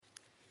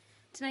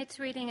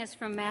Tonight's reading is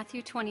from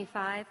Matthew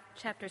 25,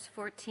 chapters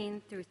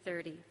 14 through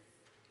 30.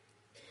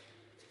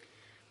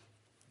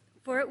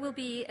 For it will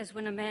be as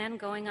when a man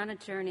going on a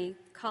journey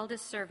called his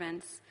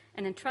servants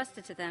and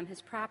entrusted to them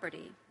his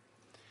property.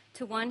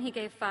 To one he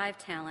gave 5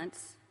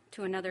 talents,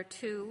 to another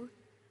 2,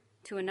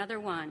 to another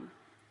 1,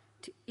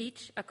 to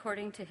each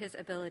according to his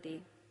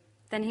ability.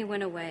 Then he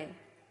went away.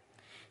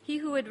 He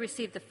who had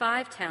received the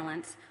 5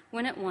 talents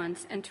went at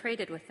once and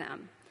traded with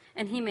them,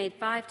 and he made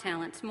 5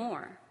 talents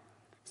more.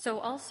 So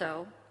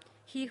also,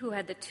 he who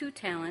had the 2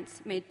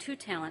 talents made 2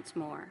 talents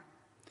more.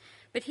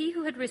 But he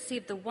who had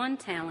received the 1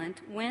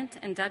 talent went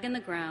and dug in the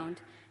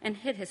ground and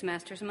hid his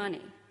master's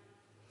money.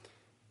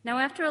 Now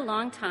after a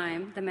long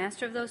time, the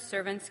master of those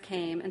servants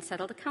came and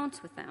settled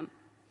accounts with them.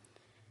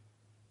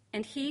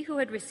 And he who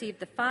had received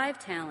the 5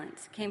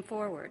 talents came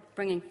forward,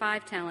 bringing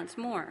 5 talents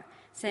more,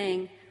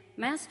 saying,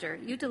 Master,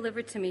 you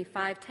delivered to me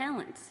 5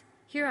 talents.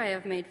 Here I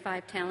have made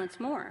 5 talents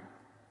more.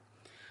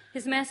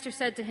 His master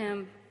said to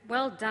him,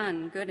 Well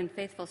done, good and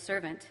faithful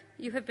servant.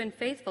 You have been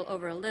faithful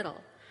over a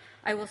little.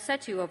 I will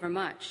set you over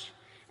much.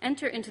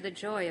 Enter into the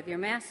joy of your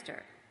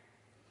master.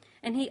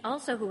 And he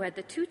also who had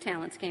the 2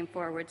 talents came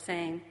forward,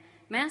 saying,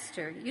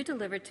 Master, you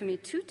delivered to me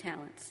 2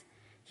 talents.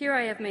 Here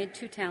I have made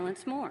 2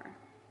 talents more.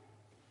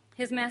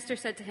 His master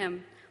said to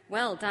him,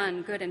 Well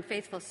done, good and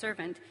faithful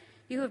servant.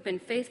 You have been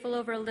faithful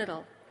over a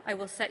little. I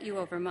will set you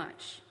over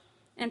much.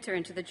 Enter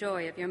into the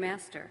joy of your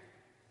master.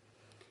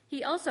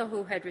 He also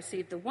who had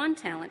received the 1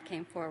 talent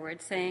came forward,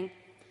 saying,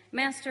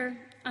 Master,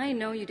 I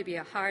know you to be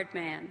a hard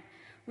man,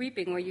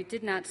 reaping where you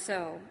did not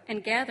sow,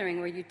 and gathering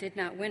where you did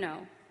not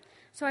winnow.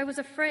 So I was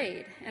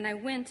afraid, and I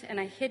went and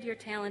I hid your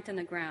talent in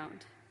the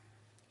ground.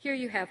 Here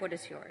you have what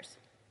is yours.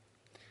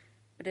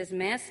 But his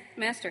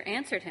master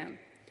answered him,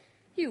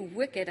 You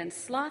wicked and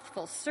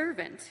slothful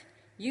servant,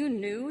 you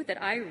knew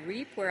that I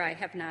reap where I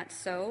have not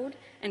sowed,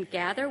 and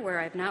gather where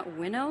I have not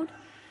winnowed?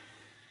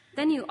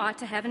 Then you ought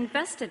to have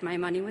invested my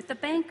money with the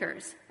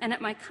bankers, and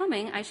at my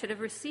coming I should have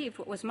received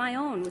what was my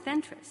own with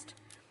interest.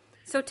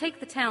 So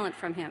take the talent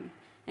from him,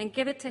 and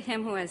give it to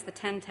him who has the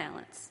 10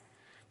 talents.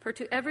 For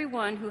to every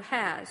one who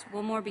has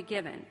will more be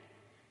given,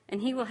 and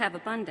he will have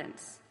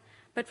abundance.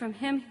 But from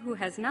him who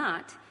has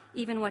not,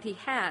 even what he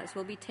has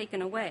will be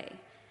taken away.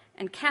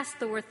 And cast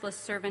the worthless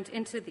servant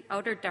into the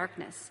outer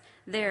darkness.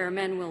 There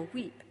men will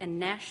weep and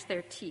gnash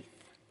their teeth.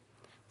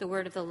 The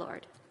word of the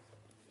Lord.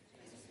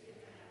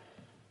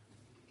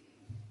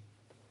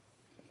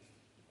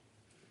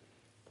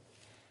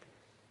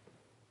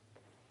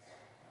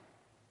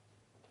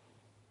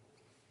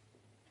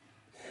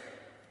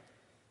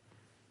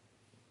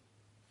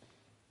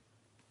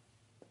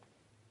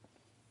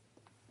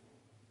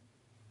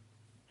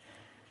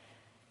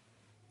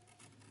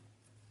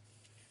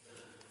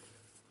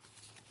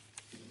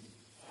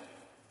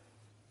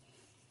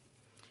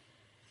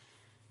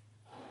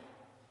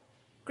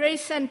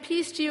 Grace and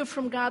peace to you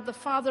from God the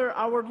Father,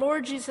 our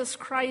Lord Jesus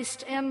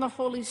Christ, and the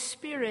Holy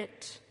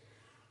Spirit.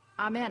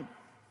 Amen.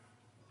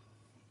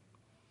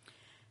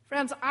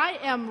 Friends, I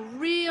am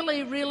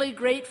really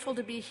grateful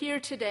to be here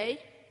today.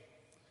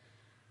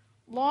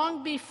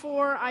 Long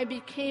before I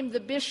became the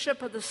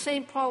bishop of the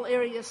St. Paul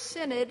Area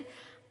Synod,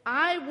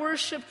 I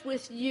worshiped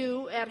with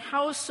you at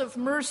House of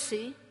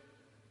Mercy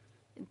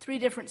in 3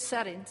 different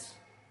settings,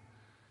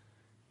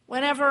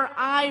 whenever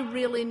I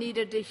really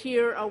needed to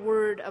hear a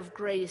word of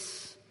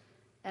grace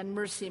and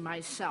mercy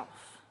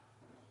myself.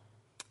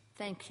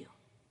 Thank you.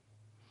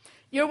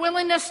 Your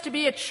willingness to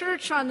be a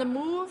church on the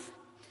move,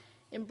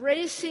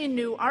 embracing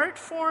new art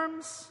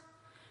forms,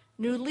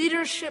 new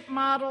leadership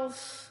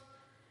models,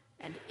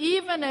 and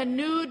even a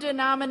new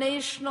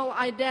denominational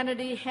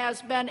identity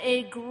has been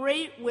a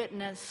great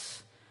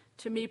witness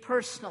to me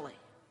personally.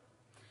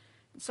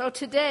 So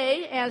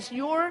today, as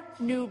your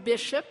new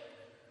bishop,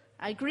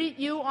 I greet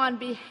you on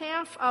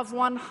behalf of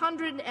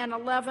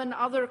 111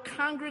 other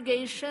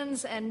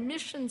congregations and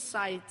mission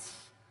sites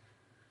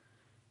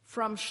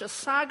from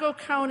Chisago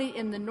County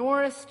in the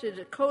north to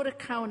Dakota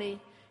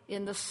County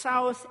in the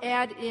south,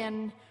 add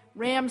in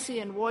Ramsey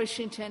and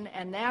Washington,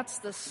 and that's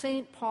the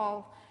St.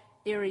 Paul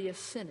Area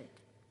Synod.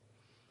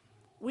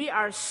 We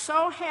are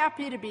so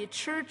happy to be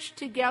church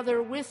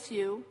together with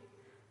you,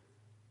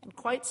 and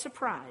quite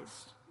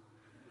surprised,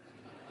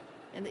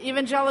 in the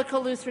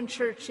Evangelical Lutheran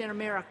Church in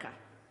America.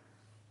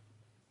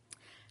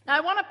 Now,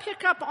 I want to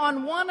pick up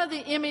on one of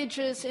the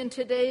images in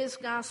today's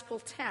gospel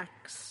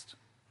text.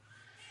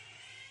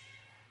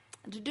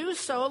 And to do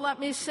so, let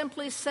me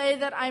simply say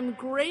that I'm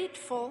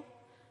grateful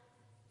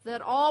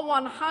that all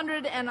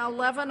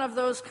 111 of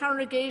those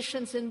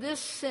congregations in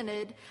this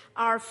synod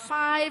are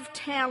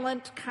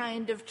 5-talent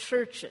kind of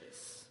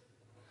churches.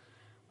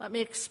 Let me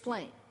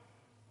explain.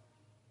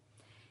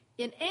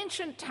 In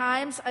ancient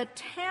times, a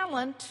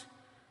talent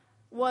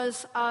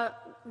was a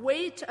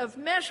weight of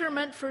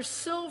measurement for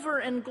silver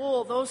and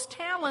gold. Those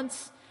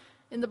talents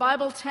in the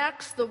Bible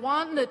text, the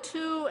 1, the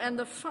 2, and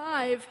the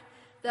 5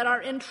 that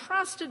are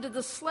entrusted to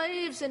the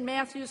slaves in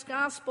Matthew's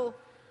gospel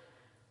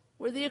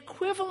were the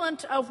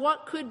equivalent of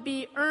what could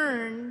be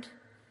earned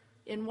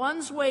in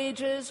one's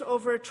wages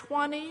over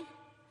 20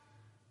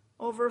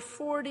 over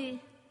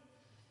 40,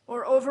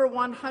 or over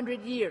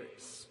 100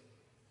 years.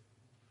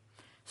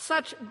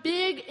 Such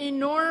big,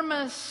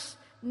 enormous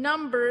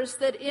numbers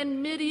that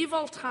in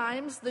medieval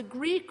times, the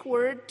Greek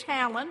word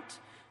talent,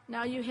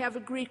 now you have a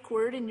Greek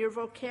word in your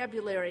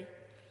vocabulary,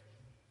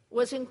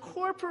 was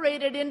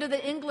incorporated into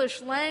the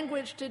English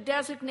language to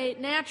designate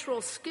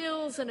natural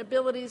skills and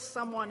abilities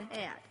someone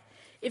had.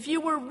 If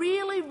you were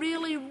really,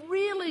 really,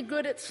 really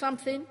good at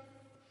something,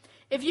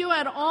 if you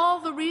had all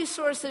the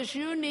resources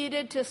you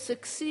needed to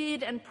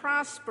succeed and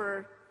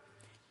prosper,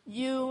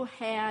 you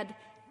had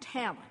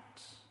talent.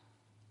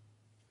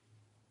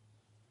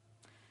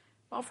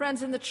 Well,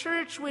 friends, in the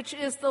church, which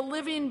is the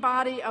living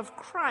body of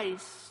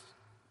Christ,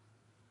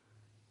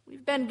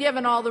 we've been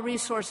given all the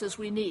resources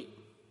we need.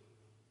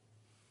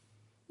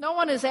 No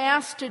one is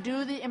asked to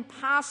do the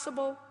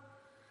impossible.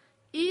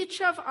 Each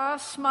of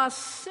us must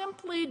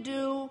simply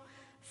do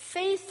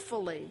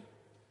faithfully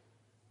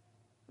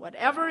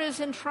whatever is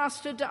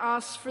entrusted to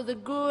us for the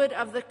good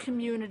of the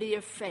community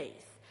of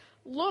faith.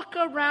 Look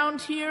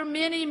around here.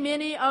 Many,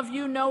 many of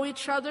you know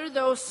each other,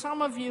 though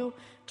some of you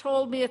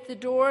told me at the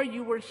door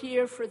you were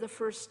here for the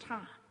first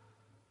time.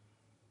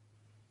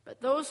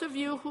 But those of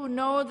you who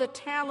know the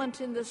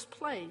talent in this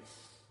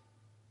place,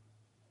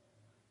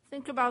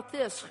 think about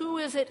this. Who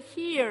is it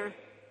here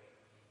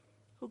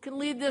who can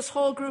lead this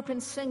whole group in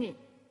singing?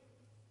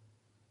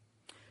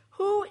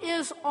 Who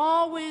is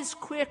always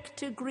quick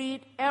to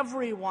greet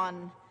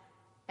everyone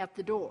at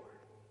the door?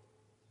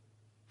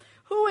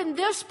 Who in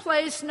this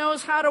place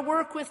knows how to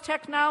work with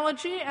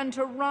technology and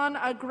to run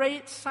a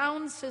great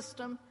sound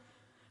system?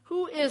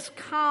 Who is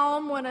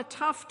calm when a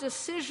tough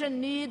decision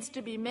needs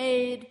to be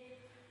made?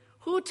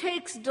 Who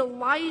takes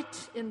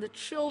delight in the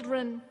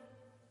children?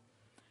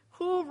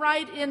 Who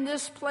right in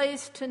this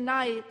place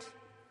tonight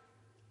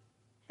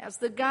has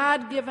the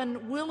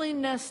God-given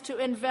willingness to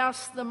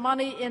invest the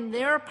money in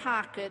their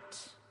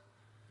pocket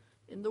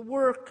in the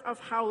work of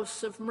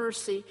House of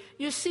Mercy?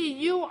 You see,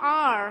 you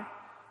are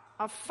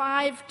a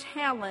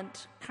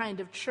 5-talent kind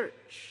of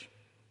church.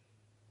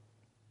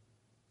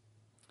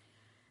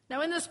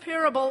 Now, in this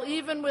parable,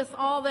 even with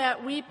all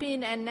that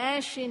weeping and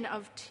gnashing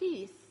of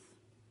teeth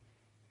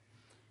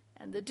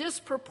and the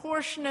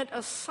disproportionate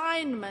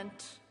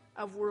assignment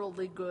of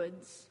worldly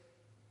goods,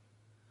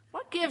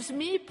 what gives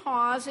me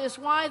pause is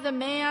why the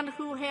man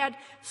who had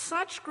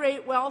such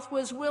great wealth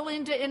was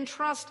willing to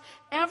entrust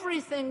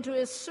everything to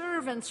his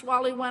servants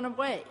while he went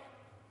away.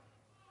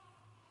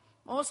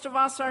 Most of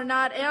us are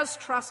not as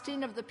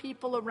trusting of the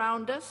people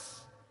around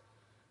us.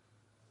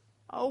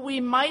 Oh, we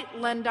might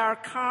lend our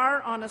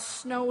car on a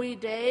snowy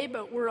day,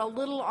 but we're a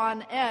little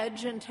on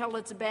edge until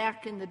it's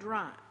back in the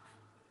drive.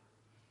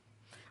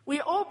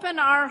 We open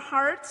our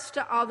hearts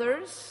to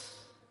others,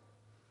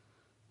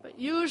 but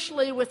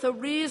usually with a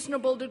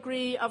reasonable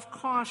degree of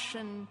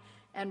caution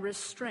and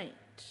restraint.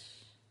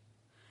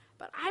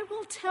 But I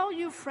will tell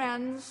you,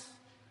 friends,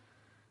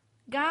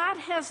 God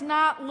has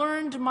not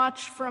learned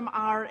much from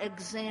our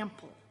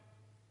example.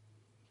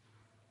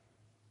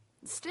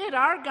 Instead,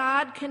 our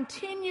God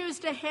continues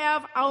to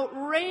have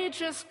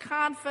outrageous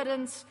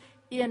confidence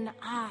in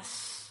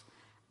us.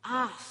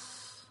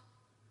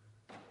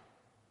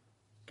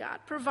 God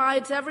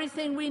provides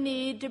everything we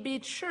need to be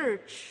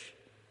church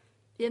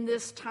in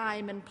this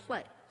time and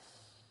place.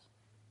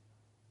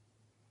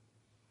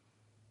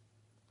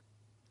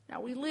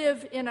 Now, we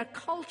live in a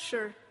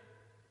culture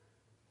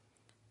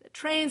that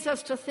trains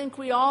us to think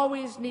we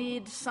always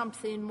need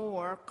something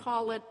more.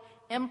 Call it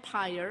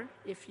empire,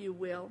 if you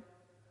will.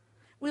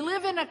 We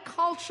live in a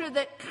culture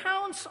that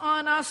counts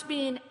on us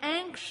being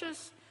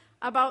anxious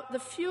about the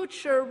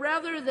future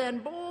rather than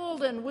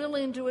bold and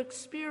willing to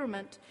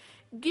experiment.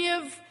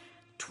 Give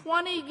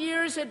 20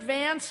 years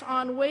advance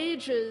on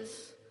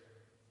wages,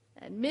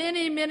 and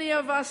many, many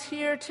of us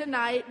here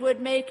tonight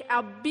would make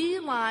a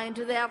beeline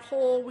to that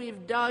hole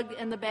we've dug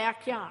in the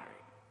backyard.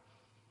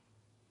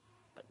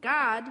 But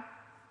God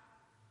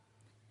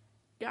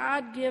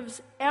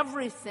gives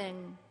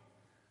everything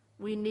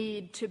we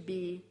need to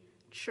be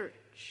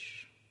church.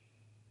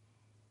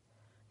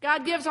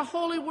 God gives a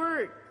holy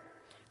word,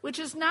 which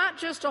is not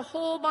just a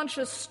whole bunch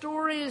of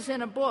stories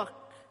in a book,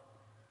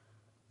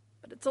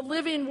 but it's a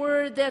living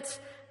word that's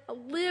a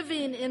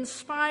living,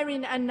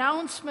 inspiring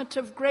announcement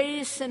of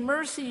grace and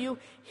mercy. You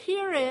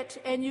hear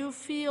it and you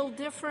feel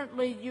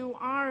differently. You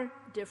are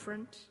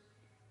different.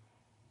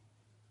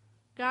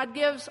 God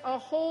gives a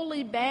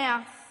holy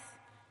bath,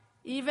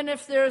 even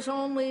if there's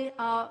only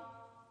a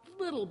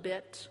little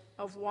bit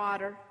of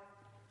water.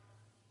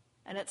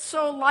 And it's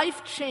so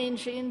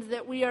life-changing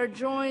that we are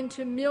joined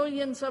to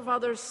millions of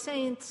other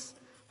saints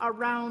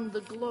around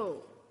the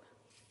globe.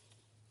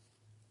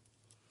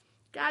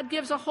 God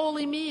gives a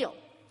holy meal,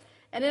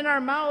 and in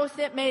our mouth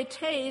it may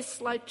taste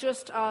like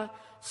just a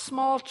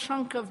small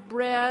chunk of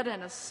bread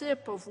and a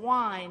sip of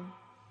wine,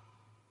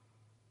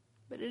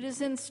 but it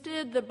is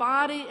instead the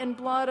body and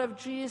blood of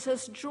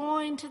Jesus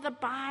joined to the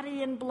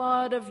body and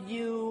blood of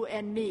you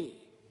and me.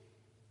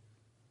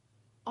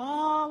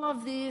 All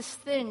of these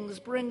things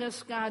bring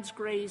us God's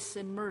grace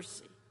and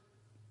mercy.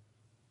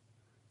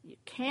 You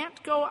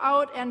can't go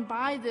out and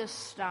buy this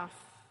stuff.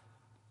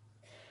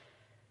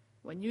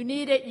 When you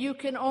need it, you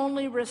can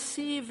only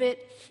receive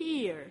it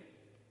here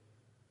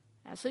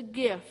as a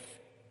gift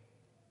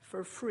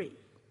for free.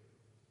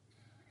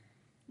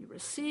 You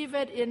receive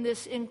it in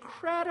this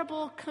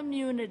incredible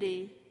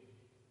community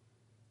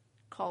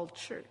called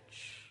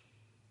church.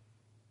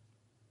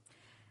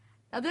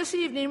 Now, this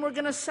evening, we're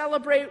going to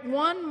celebrate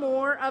one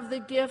more of the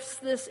gifts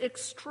this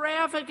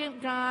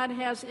extravagant God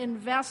has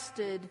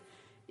invested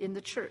in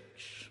the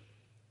church.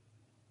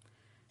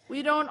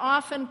 We don't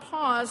often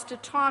pause to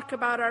talk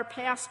about our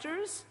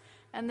pastors,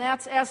 and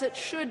that's as it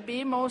should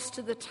be most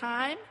of the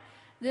time.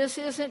 This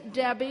isn't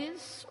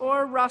Debbie's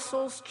or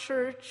Russell's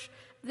church.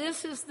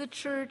 This is the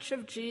Church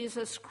of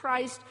Jesus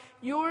Christ.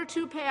 Your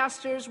two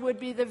pastors would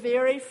be the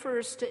very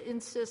first to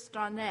insist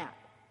on that.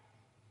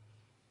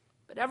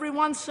 But every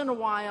once in a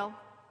while,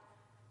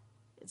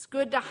 it's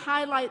good to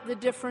highlight the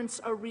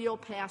difference a real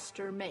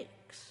pastor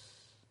makes.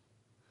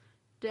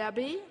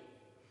 Debbie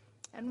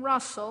and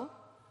Russell,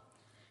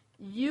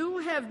 you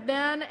have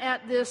been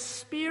at this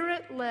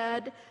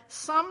Spirit-led,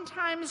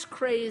 sometimes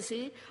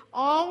crazy,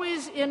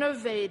 always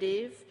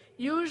innovative,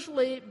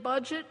 usually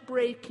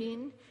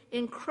budget-breaking,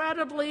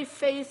 incredibly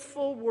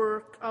faithful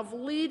work of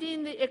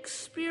leading the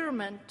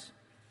experiment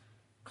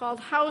called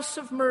House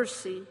of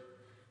Mercy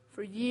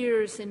for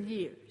years and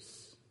years.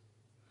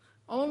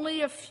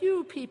 Only a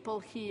few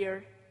people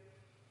here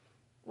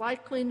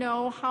likely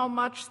know how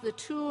much the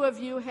two of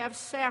you have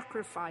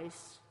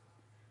sacrificed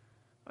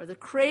or the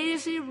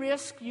crazy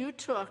risk you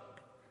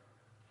took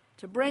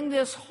to bring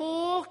this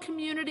whole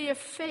community of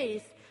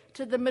faith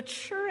to the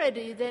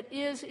maturity that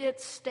is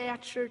its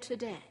stature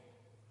today.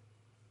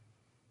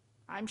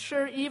 I'm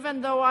sure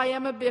even though I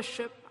am a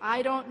bishop,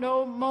 I don't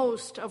know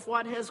most of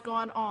what has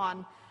gone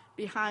on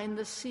behind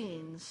the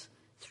scenes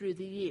through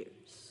the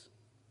years.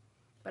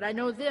 But I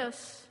know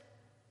this: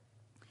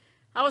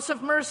 House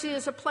of Mercy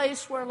is a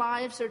place where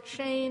lives are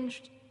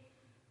changed,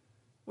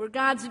 where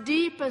God's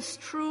deepest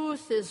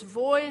truth is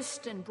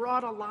voiced and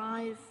brought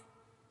alive,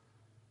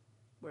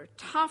 where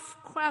tough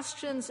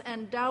questions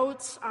and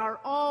doubts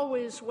are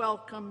always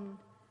welcomed,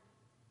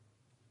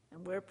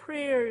 and where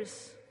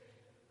prayers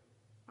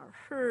are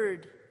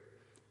heard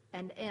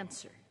and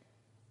answered.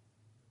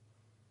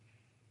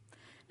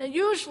 Now,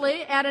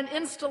 usually at an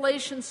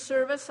installation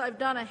service, I've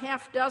done a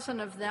half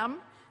dozen of them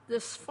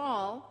this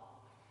fall.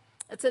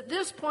 It's at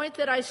this point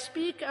that I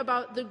speak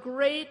about the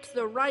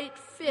right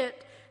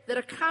fit that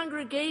a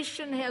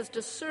congregation has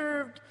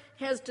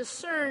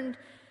discerned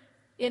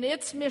in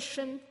its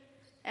mission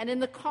and in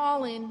the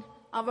calling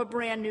of a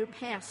brand new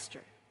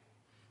pastor.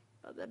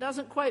 But that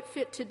doesn't quite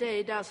fit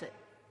today, does it?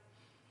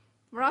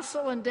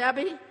 Russell and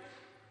Debbie,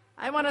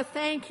 I want to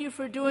thank you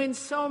for doing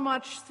so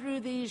much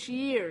through these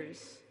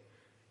years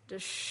to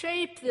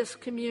shape this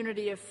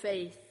community of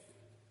faith.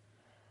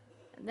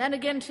 And then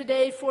again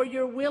today for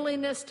your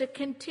willingness to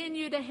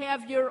continue to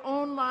have your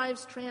own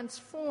lives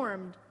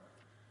transformed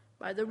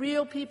by the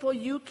real people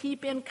you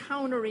keep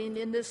encountering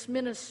in this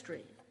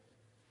ministry.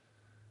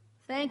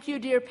 Thank you,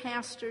 dear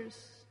pastors,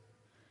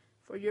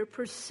 for your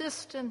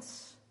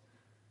persistence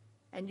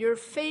and your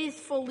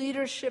faithful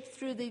leadership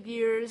through the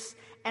years.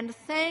 And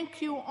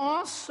thank you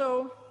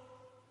also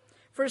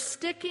for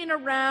sticking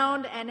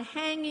around and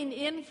hanging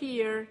in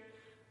here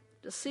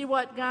to see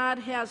what God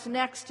has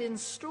next in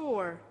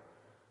store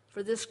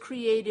for this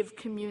creative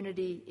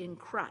community in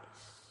Christ.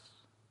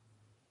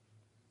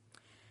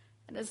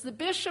 And as the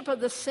bishop of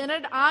the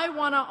synod, I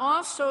want to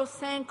also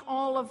thank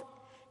all of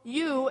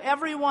you,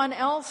 everyone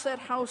else at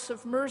House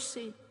of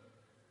Mercy,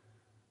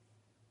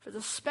 for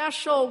the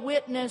special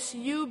witness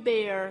you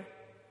bear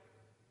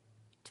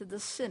to the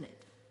synod.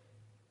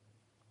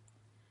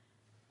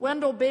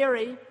 Wendell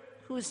Berry,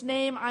 whose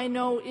name I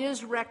know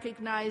is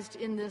recognized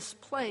in this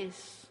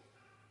place,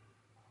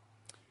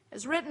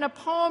 has written a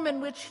poem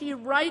in which he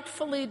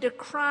rightfully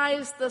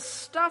decries the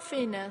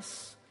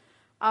stuffiness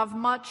of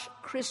much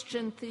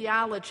Christian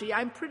theology.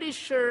 I'm pretty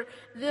sure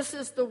this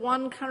is the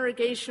one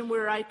congregation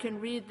where I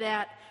can read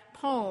that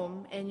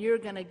poem and you're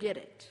going to get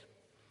it.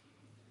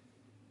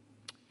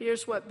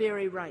 Here's what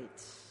Berry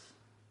writes.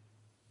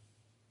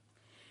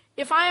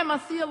 If I am a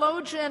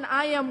theologian,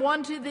 I am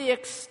one to the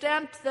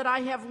extent that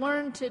I have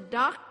learned to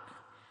duck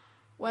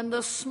when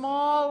the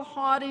small,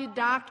 haughty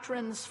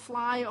doctrines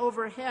fly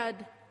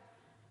overhead,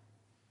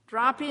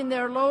 dropping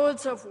their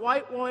loads of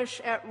whitewash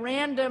at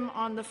random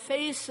on the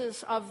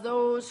faces of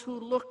those who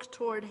look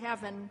toward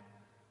heaven.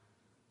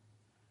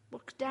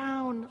 Look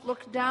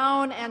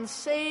down, and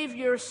save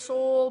your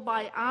soul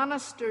by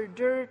honester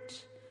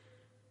dirt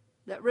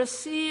that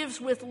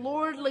receives with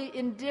lordly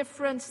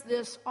indifference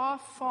this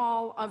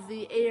off-fall of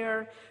the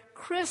air.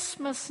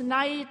 Christmas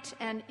night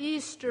and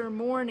Easter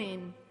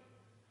morning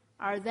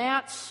are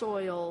that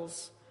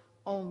soil's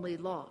only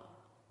law.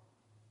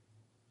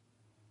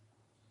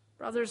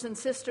 Brothers and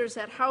sisters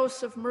at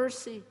House of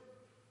Mercy,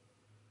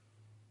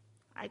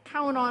 I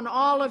count on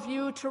all of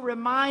you to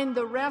remind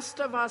the rest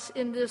of us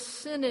in this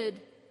synod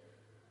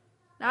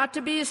not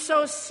to be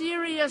so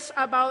serious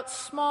about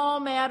small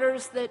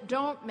matters that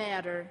don't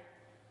matter,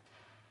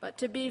 but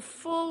to be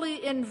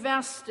fully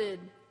invested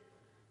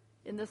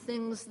in the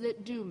things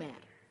that do matter.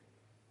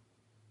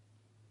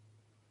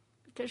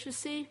 Because you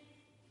see,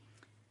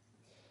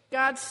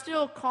 God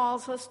still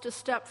calls us to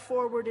step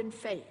forward in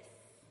faith,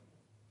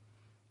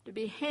 to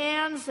be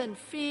hands and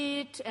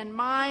feet and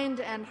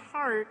mind and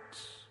heart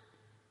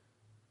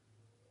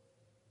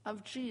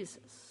of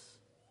Jesus,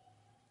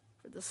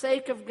 for the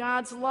sake of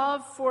God's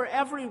love for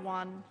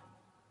everyone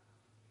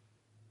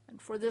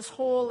and for this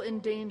whole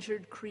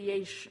endangered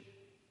creation.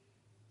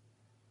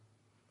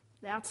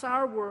 That's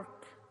our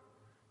work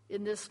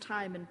in this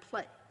time and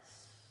place.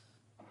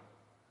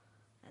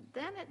 And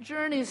then at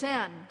journey's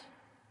end,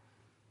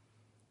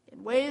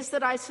 in ways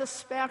that I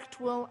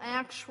suspect will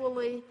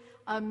actually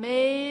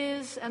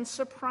amaze and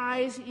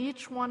surprise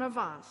each one of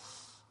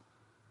us,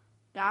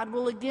 God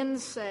will again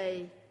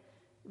say,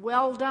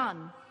 "Well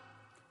done,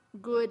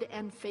 good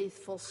and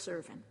faithful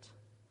servant."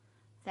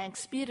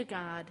 Thanks be to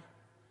God.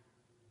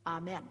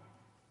 Amen.